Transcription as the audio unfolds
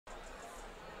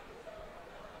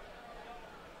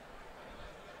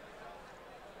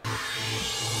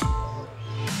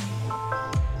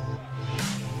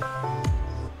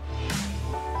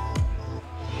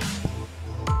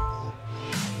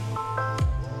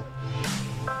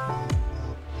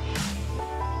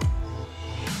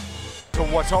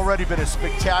what's already been a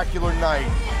spectacular night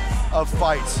of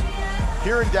fights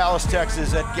here in Dallas,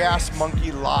 Texas at Gas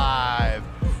Monkey Live,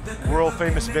 world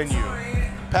famous venue.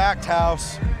 Packed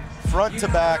house, front to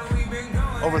back,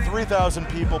 over 3,000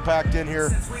 people packed in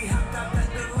here.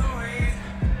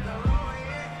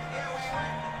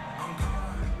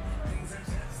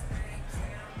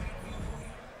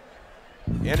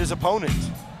 And his opponent,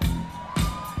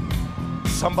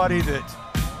 somebody that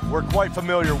we're quite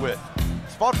familiar with.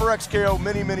 He's fought for XKO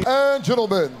many. And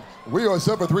gentlemen, we are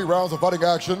set for 3 rounds of fighting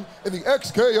action in the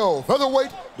XKO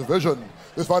featherweight division.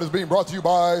 This fight is being brought to you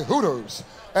by Hooters.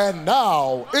 And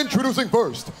now, introducing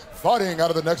first, fighting out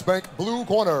of the next bank, blue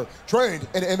corner, trained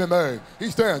in MMA. He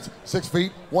stands 6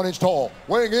 feet, 1 inch tall,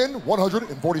 weighing in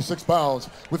 146 pounds,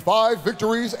 with 5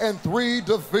 victories and 3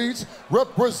 defeats,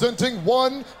 representing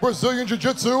 1 Brazilian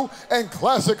Jiu-Jitsu and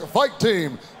classic fight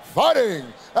team. Fighting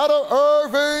out of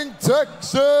Irving,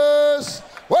 Texas,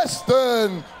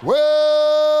 Westin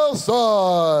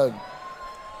Wilson.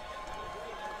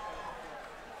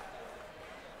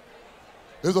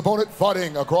 His opponent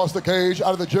fighting across the cage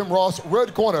out of the Jim Ross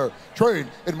red corner, trained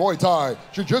in Muay Thai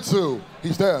Jiu-Jitsu.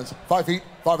 He stands 5 feet,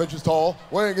 5 inches tall,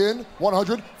 weighing in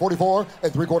 144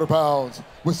 3/4 pounds.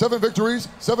 With 7 victories,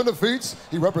 7 defeats,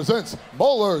 he represents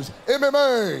Moeller's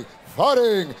MMA.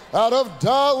 Fighting out of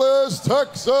Dallas,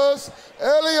 Texas,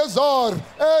 Eliasar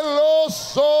El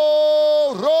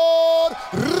Oso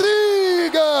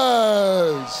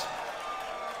Rodriguez.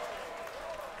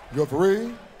 Your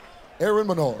 3, Aaron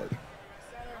Menard.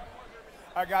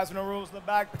 All right, guys, no rules in the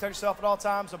back. Protect yourself at all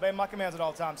times. Obey my commands at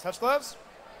all times. Touch gloves.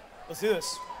 Let's do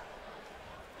this.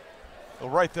 Well,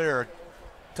 right there,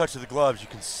 touch of the gloves, you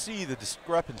can see the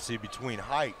discrepancy between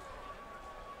height.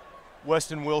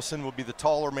 Westin Wilson will be the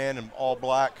taller man in all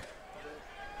black.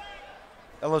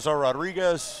 Eliasar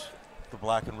Rodriguez, the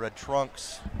black and red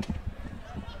trunks.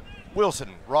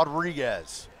 Wilson,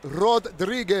 Rodriguez.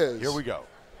 Here we go.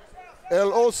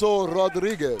 El Oso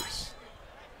Rodriguez.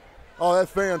 Oh, that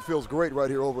fan feels great right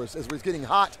here over us as it's getting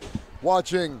hot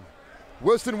watching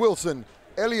Westin Wilson,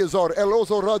 Eliasar El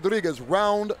Oso Rodriguez,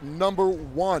 round number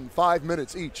 1, 5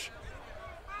 minutes each.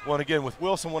 Well, and again, with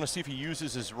Wilson, want to see if he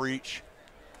uses his reach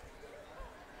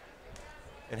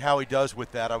and how he does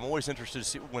with that. I'm always interested to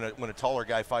see when a taller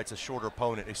guy fights a shorter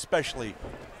opponent, especially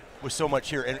with so much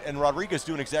here. And Rodriguez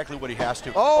doing exactly what he has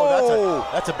to. Oh,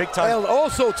 that's a big time. El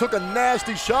Oso took a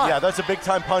nasty shot. Yeah, that's a big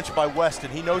time punch by Westin.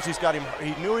 He knows he's got him.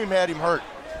 He knew he had him hurt,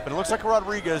 but it looks like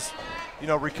Rodriguez,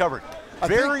 recovered.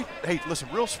 Hey, listen,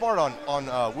 real smart on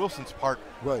Wilson's part,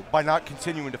 right, by not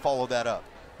continuing to follow that up.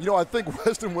 I think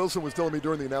Westin Wilson was telling me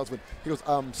during the announcement, he goes,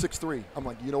 I'm 6'3". I'm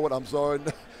like, you know what, I'm sorry.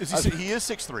 He is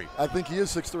 6'3". I think he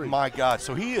is 6'3". My God,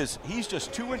 so he's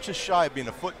just 2 inches shy of being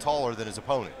a foot taller than his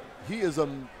opponent. He is a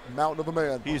mountain of a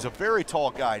man. He's a very tall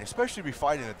guy, and especially to be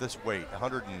fighting at this weight,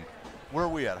 where are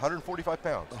we at, 145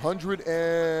 pounds?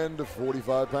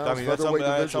 145 pounds. I mean,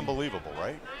 that's unbelievable,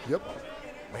 right? Yep.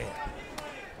 Man.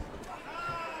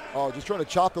 Oh, just trying to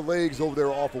chop the legs over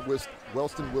there off of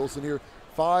Westin Wilson here.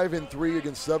 5-3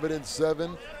 against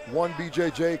 7-7. 1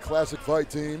 BJJ classic fight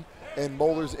team and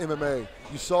Moeller's MMA.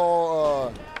 You saw,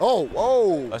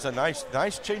 That's a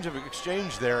nice change of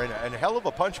exchange there, and a hell of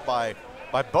a punch by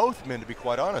both men, to be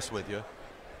quite honest with you.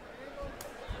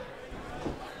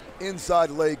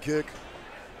 Inside leg kick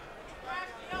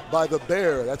by the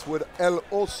bear. That's what El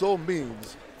Oso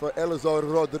means for Eliasar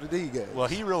Rodriguez. Well,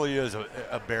 he really is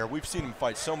a bear. We've seen him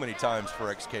fight so many times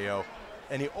for XKO,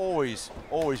 and he always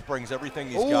brings everything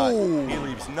he's got. He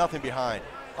leaves nothing behind.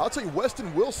 I'll tell you,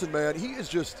 Westin Wilson, man, he is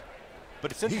just,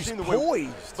 but it's interesting he's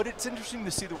poised. But it's interesting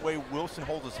to see the way Wilson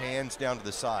holds his hands down to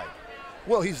the side.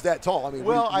 Well, he's that tall. I mean,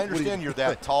 I understand you're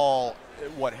that tall,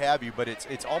 what have you, but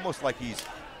it's almost like he's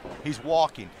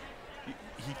walking.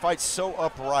 He fights so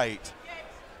upright.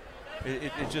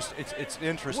 It's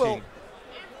interesting. Well,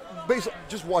 basically,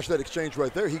 just watch that exchange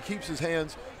right there. He keeps his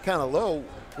hands kind of low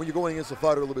when you're going against a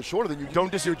fighter a little bit shorter than you.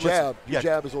 Don't disagree. Your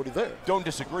jab is already there. Don't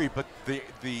disagree, but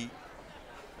the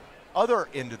other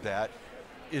end of that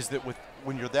is that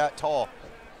when you're that tall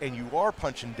and you are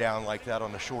punching down like that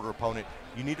on a shorter opponent,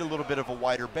 you need a little bit of a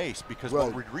wider base, because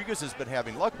what Rodriguez has been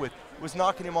having luck with was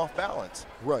knocking him off balance.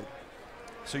 Right.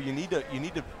 So you need to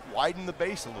widen the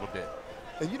base a little bit.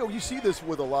 And you see this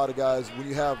with a lot of guys when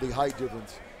you have the height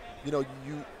difference. You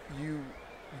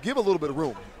give a little bit of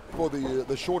room for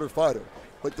the shorter fighter.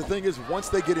 But the thing is, once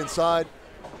they get inside,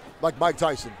 like Mike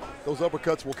Tyson, those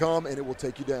uppercuts will come and it will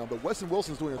take you down. But Westin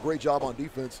Wilson's doing a great job on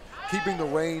defense, keeping the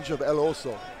range of El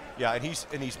Oso. Yeah, and he's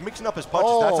mixing up his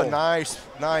punches. That's a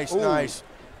nice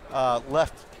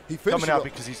left coming out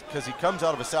because he comes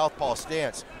out of a southpaw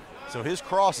stance. So his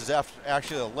cross is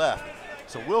actually a left.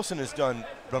 So Wilson has done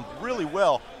really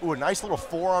well. Ooh, a nice little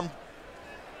forearm,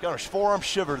 got a forearm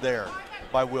shiver there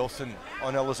by Wilson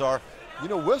on Eliasar. You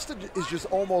know, Westin is just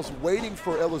almost waiting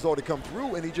for Eliasar to come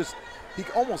through, and he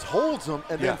almost holds him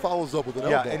and then follows up with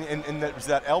an elbow. Yeah, and that was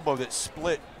that elbow that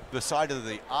split the side of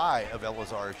the eye of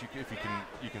Eliasar, if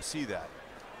you can see that.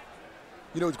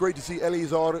 You know, it's great to see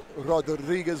Eliasar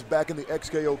Rodriguez back in the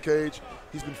XKO cage.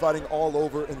 He's been fighting all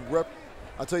over, and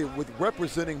I'll tell you, with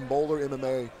representing Moeller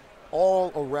MMA,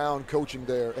 all around coaching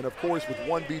there, and of course with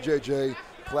one BJJ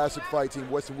classic fight team,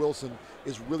 Westin Wilson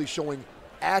is really showing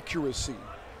accuracy,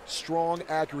 strong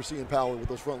accuracy and power with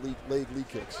those front leg lead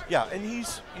kicks. Yeah, and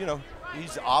he's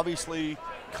obviously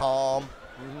calm.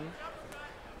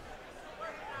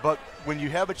 But when you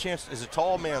have a chance as a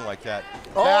tall man like that,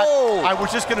 I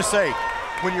was just going to say,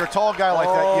 when you're a tall guy like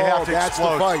that, you have to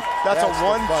explode. That's a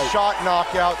one-shot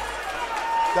knockout.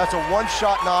 That's a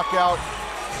one-shot knockout.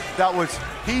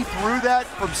 He threw that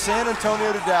from San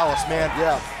Antonio to Dallas, man.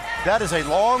 Yeah. That is a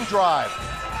long drive.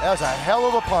 That was a hell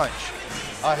of a punch.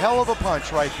 A hell of a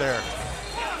punch right there.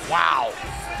 Wow.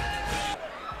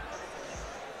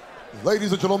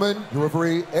 Ladies and gentlemen, your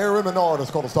referee Aaron Menard has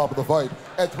called a stop of the fight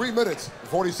at 3 minutes,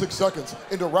 46 seconds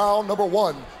into round number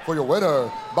 1 for your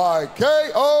winner by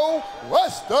KO,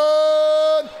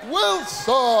 Westin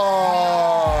Wilson.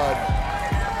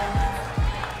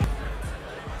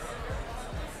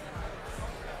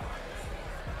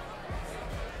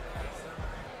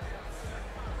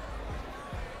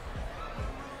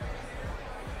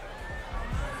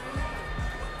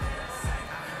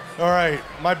 All right,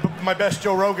 my best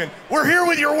Joe Rogan. We're here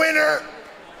with your winner,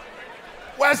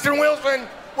 Westin Wilson.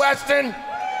 Westin.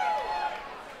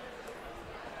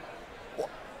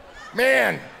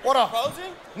 Man, what a.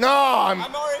 Proposing? No, I'm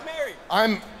already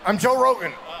married. I'm Joe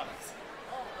Rogan.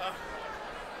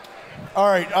 All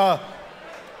right,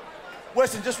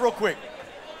 Westin, just real quick.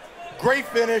 Great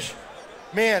finish.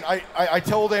 Man, I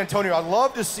told Antonio, I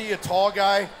love to see a tall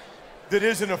guy that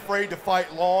isn't afraid to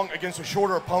fight long against a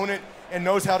shorter opponent and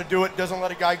knows how to do it, doesn't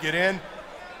let a guy get in.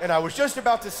 And I was just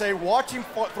about to say, watch him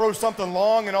throw something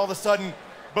long and all of a sudden,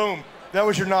 boom, that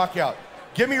was your knockout.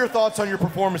 Give me your thoughts on your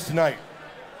performance tonight.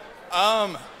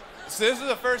 So this was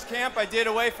the first camp I did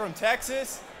away from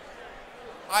Texas.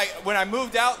 When I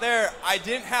moved out there, I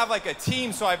didn't have like a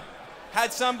team, so I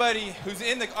had somebody who's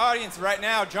in the audience right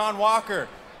now, John Walker,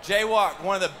 J-Walk,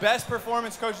 one of the best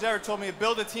performance coaches ever, told me to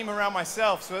build a team around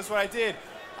myself. So that's what I did.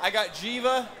 I got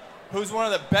Jiva, who's one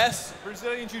of the best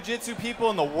Brazilian Jiu-Jitsu people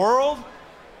in the world.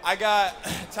 I got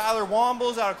Tyler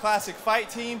Wombles out of Classic Fight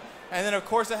Team. And then, of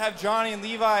course, I have Johnny and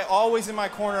Levi always in my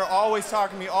corner, always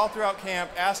talking to me all throughout camp,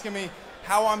 asking me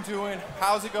how I'm doing,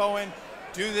 how's it going,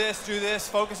 do this,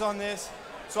 focus on this.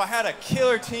 So I had a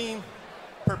killer team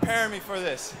preparing me for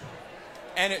this.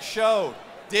 And it showed.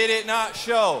 Did it not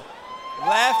show?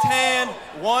 Left hand,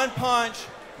 one punch,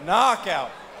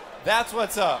 knockout. That's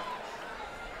what's up.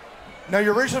 Now,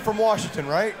 you're originally from Washington,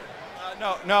 right?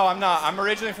 No, I'm not. I'm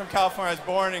originally from California. I was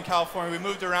born in California. We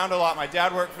moved around a lot. My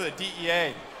dad worked for the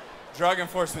DEA, drug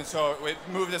enforcement, so it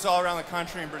moved us all around the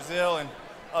country in Brazil and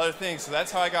other things. So that's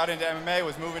how I got into MMA,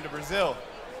 was moving to Brazil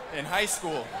in high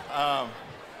school.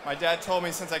 My dad told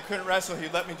me since I couldn't wrestle,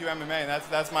 he'd let me do MMA, and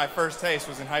that's my first taste,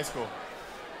 was in high school.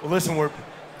 Well, listen, we're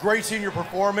great seeing your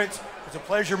performance. It's a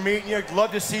pleasure meeting you.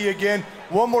 Love to see you again.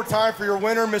 One more time for your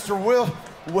winner, Mr.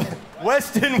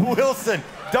 Westin Wilson.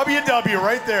 WW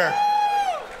right there.